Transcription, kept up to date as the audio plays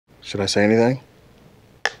Should I say anything?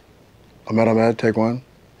 Ahmed Ahmed, take one.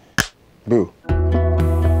 Boo.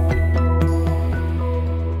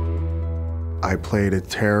 I played a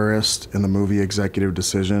terrorist in the movie Executive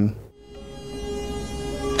Decision.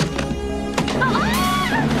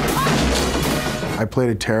 I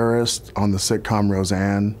played a terrorist on the sitcom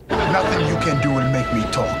Roseanne. Nothing you can do will make me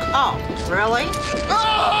talk. Oh, really?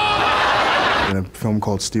 In a film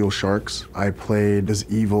called Steel Sharks, I played this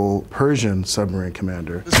evil Persian submarine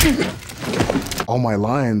commander. All my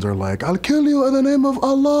lines are like, I'll kill you in the name of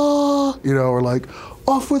Allah, you know, or like,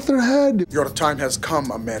 off with their head. Your time has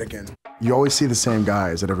come, American. You always see the same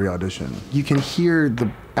guys at every audition. You can hear the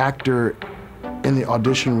actor in the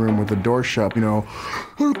audition room with the door shut, you know,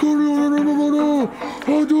 and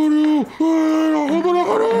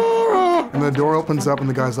the door opens up and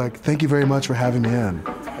the guy's like, thank you very much for having me in.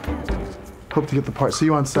 Hope to get the part, see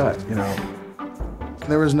you on set, you know.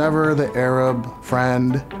 There was never the Arab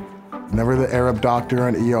friend, never the Arab doctor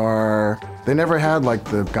on ER. They never had like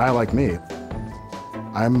the guy like me.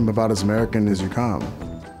 I'm about as American as you come.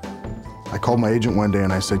 I called my agent one day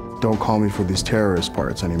and I said, don't call me for these terrorist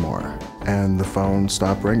parts anymore. And the phone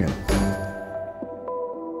stopped ringing.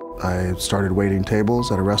 I started waiting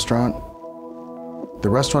tables at a restaurant. The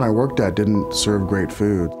restaurant I worked at didn't serve great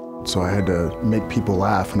food, so I had to make people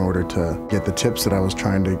laugh in order to get the tips that I was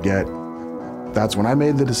trying to get. That's when I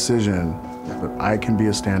made the decision that I can be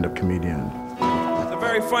a stand-up comedian. The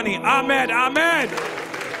very funny Ahmed Ahmed.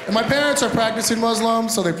 And my parents are practicing Muslim,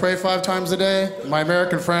 so they pray 5 times a day. My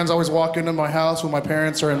American friends always walk into my house when my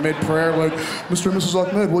parents are in mid-prayer, like, Mr. and Mrs.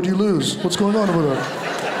 Ahmed, what'd you lose? What's going on over there?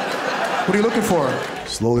 What are you looking for?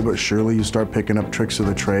 Slowly but surely, you start picking up tricks of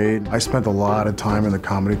the trade. I spent a lot of time in the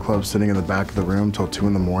comedy club sitting in the back of the room till 2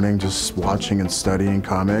 in the morning, just watching and studying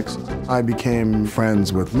comics. I became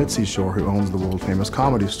friends with Mitzi Shore, who owns the world-famous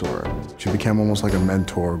Comedy Store. She became almost like a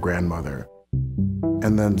mentor, grandmother.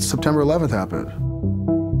 And then September 11th happened.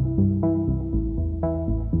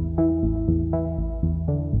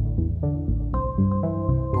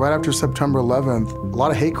 Right after September 11th, a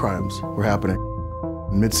lot of hate crimes were happening.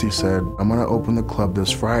 Mitzi said, I'm gonna open the club this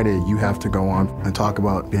Friday. You have to go on and talk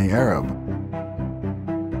about being Arab.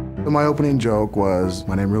 So my opening joke was,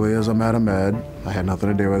 my name really is Ahmed Ahmed. I had nothing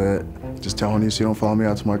to do with it. Just telling you so you don't follow me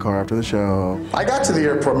out to my car after the show. I got to the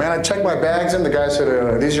airport, man. I checked my bags in. The guy said,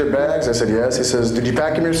 are these your bags? I said, yes. He says, did you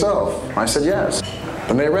pack them yourself? I said, yes.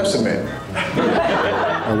 Then they arrested me.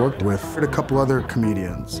 I worked with a couple other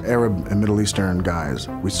comedians, Arab and Middle Eastern guys.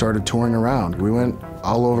 We started touring around. We went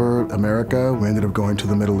all over America. We ended up going to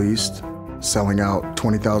the Middle East, selling out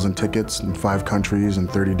 20,000 tickets in 5 countries in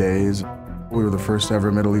 30 days. We were the first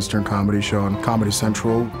ever Middle Eastern comedy show on Comedy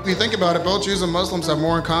Central. When you think about it, both Jews and Muslims have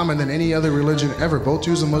more in common than any other religion ever. Both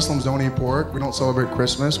Jews and Muslims don't eat pork. We don't celebrate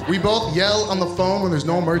Christmas. We both yell on the phone when there's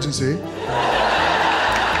no emergency.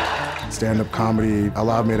 Stand-up comedy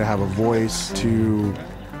allowed me to have a voice to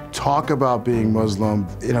talk about being Muslim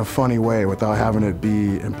in a funny way without having it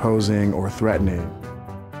be imposing or threatening.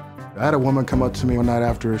 I had a woman come up to me one night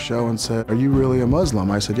after a show and said, are you really a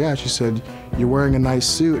Muslim? I said, yeah. She said, you're wearing a nice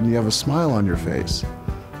suit and you have a smile on your face.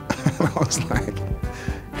 And I was like,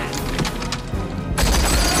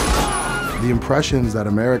 the impressions that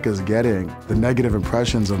America's getting, the negative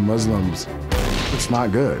impressions of Muslims, it's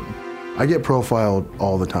not good. I get profiled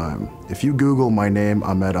all the time. If you Google my name,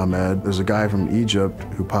 Ahmed Ahmed, there's a guy from Egypt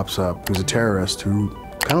who pops up who's a terrorist who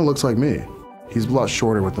kind of looks like me. He's a lot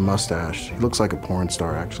shorter with the mustache. He looks like a porn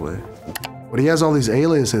star, actually. But he has all these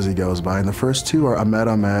aliases he goes by, and the first 2 are Ahmed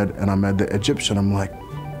Ahmed and Ahmed the Egyptian. I'm like,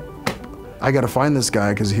 I gotta find this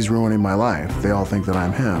guy because he's ruining my life. They all think that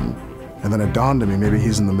I'm him. And then it dawned on me, maybe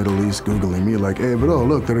he's in the Middle East Googling me like, hey, bro,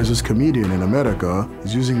 look, there's this comedian in America.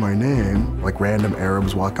 He's using my name. Like random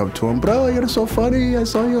Arabs walk up to him, bro, you're so funny. I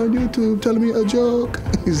saw you on YouTube telling me a joke.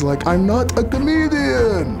 He's like, I'm not a comedian.